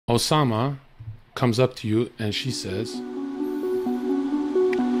Osama comes up to you and she says,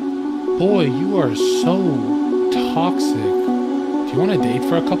 boy, you are so toxic. Do you want to date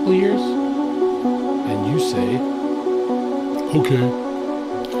for a couple of years? And you say, okay.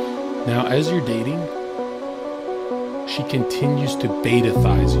 Now, as you're dating, she continues to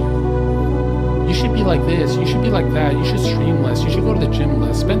beta-thize you. You should be like this. You should be like that. You should stream less. You should go to the gym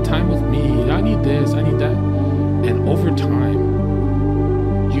less. Spend time with me. I need this. I need that. And over time,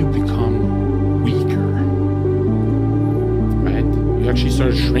 you become weaker, right? You actually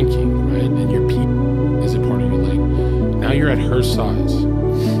start shrinking, right? And your peep is a part of your leg. Now you're at her size,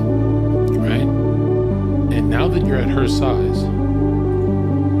 right? And now that you're at her size,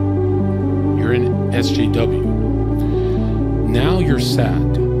 you're in SJW. Now you're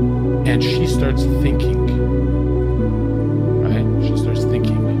sad, and she starts thinking, right? She starts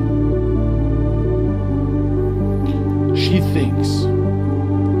thinking. She thinks,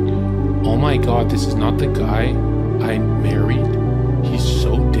 oh my God, this is not the guy I married. He's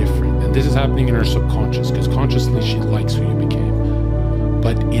so different. And this is happening in her subconscious, because consciously she likes who you became.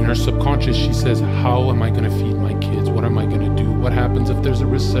 But in her subconscious, she says, how am I going to feed my kids? What am I going to do? What happens if there's a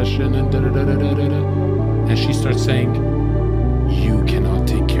recession? And da-da-da-da-da-da. And she starts saying, you cannot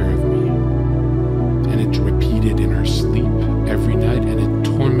take care of me. And it's repeated in her sleep every night, and it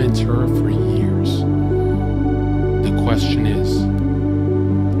torments her for years. The question is,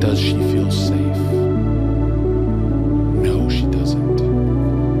 does she feel safe? No, she doesn't.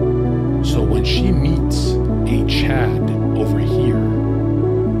 So when she meets a Chad over here,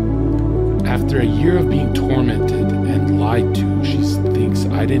 after a year of being tormented and lied to, she thinks,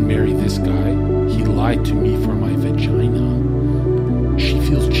 I didn't marry this guy. He lied to me for my vagina. She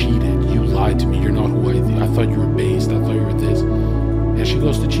feels cheated. You lied to me. You're not who I thought you were based. I thought you were this. And she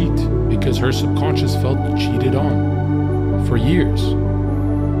goes to cheat because her subconscious felt cheated on for years.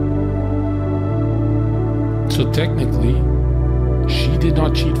 So technically, she did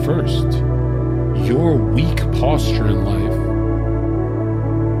not cheat first. Your weak posture in life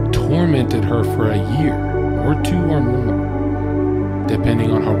tormented her for a year or two or more,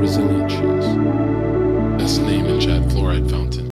 depending on how resilient she is. Best name in chat, Fluoride Fountain.